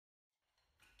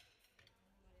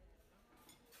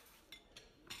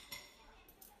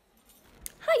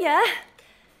Hiya.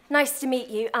 Nice to meet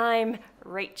you. I'm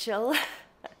Rachel,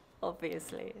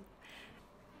 obviously.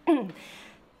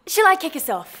 Shall I kick us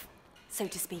off, so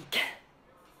to speak?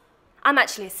 I'm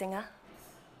actually a singer.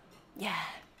 Yeah.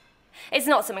 It's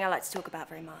not something I like to talk about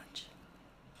very much.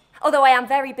 Although I am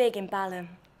very big in Balham.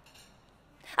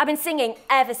 I've been singing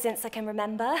ever since I can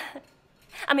remember.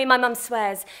 I mean, my mum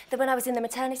swears that when I was in the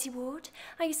maternity ward,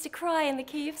 I used to cry in the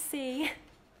key of C.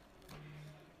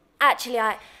 Actually,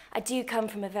 I do come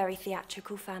from a very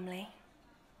theatrical family.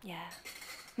 Yeah.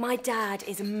 My dad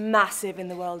is massive in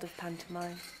the world of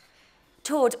pantomime.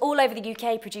 Toured all over the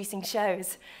UK producing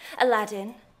shows.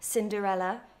 Aladdin,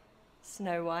 Cinderella,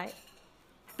 Snow White.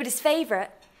 But his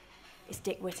favourite is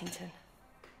Dick Whittington.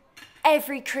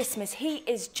 Every Christmas, he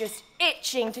is just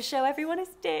itching to show everyone his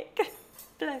dick.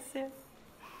 Bless him.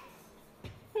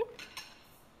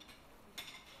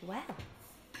 Well,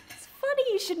 it's funny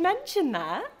you should mention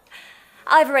that.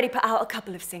 I've already put out a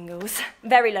couple of singles,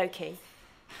 very low-key.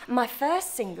 My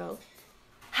first single,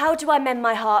 How Do I Mend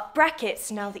My Heart,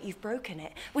 brackets, now that you've broken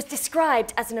it, was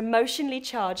described as an emotionally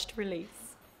charged release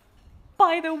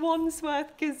by the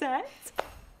Wandsworth Gazette.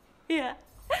 Yeah.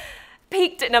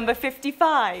 Peaked at number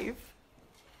 55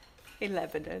 in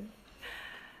Lebanon.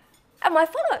 And my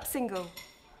follow-up single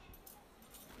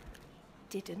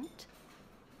didn't.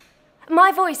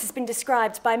 My voice has been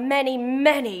described by many,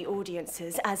 many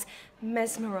audiences as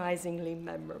mesmerisingly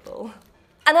memorable.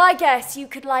 And I guess you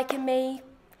could liken me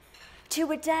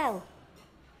to Adele,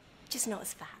 just not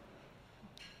as fat.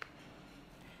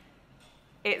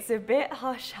 It's a bit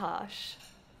hush-hush,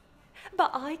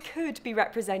 but I could be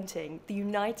representing the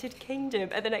United Kingdom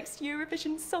at the next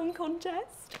Eurovision Song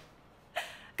Contest.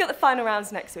 Got the final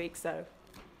rounds next week, so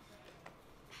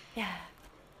yeah.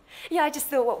 Yeah, I just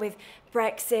thought, what with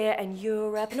Brexit and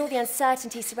Europe and all the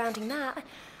uncertainty surrounding that,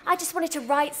 I just wanted to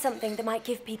write something that might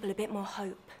give people a bit more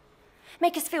hope.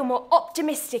 Make us feel more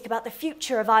optimistic about the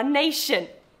future of our nation.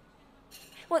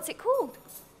 What's it called?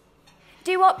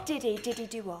 Do-wop diddy, diddy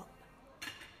do-wop.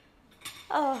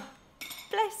 Oh,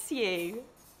 bless you.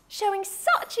 Showing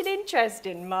such an interest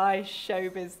in my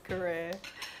showbiz career.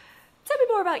 Tell me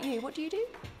more about you. What do you do?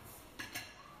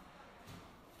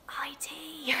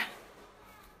 IT.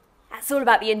 That's all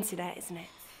about the internet, isn't it?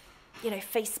 You know,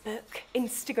 Facebook,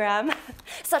 Instagram.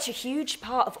 Such a huge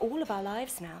part of all of our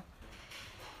lives now.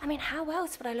 I mean, how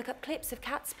else would I look up clips of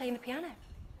cats playing the piano?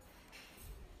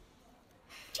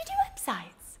 Do you do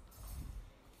websites?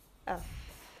 Oh.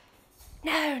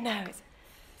 No, it's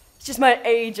just my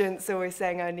agent's always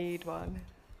saying I need one.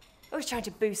 Always trying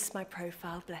to boost my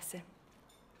profile, bless him.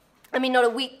 I mean, not a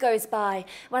week goes by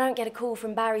when I don't get a call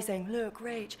from Barry saying, look,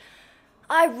 Rach,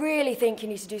 I really think you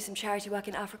need to do some charity work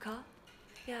in Africa.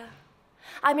 Yeah.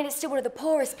 I mean, it's still one of the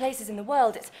poorest places in the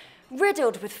world. It's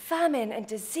riddled with famine and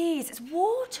disease. It's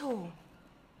war-torn.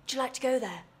 Would you like to go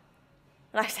there?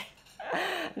 And I say,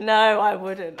 no, I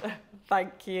wouldn't.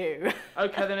 Thank you.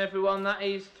 OK then, everyone, that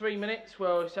is 3 minutes.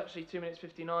 Well, it's actually 2 minutes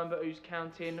 59, but who's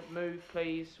counting? Move,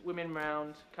 please. Women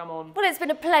round. Come on. Well, it's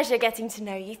been a pleasure getting to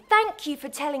know you. Thank you for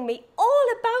telling me all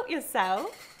about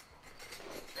yourself.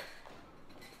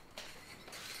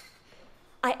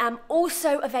 I am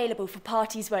also available for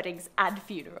parties, weddings, and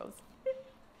funerals.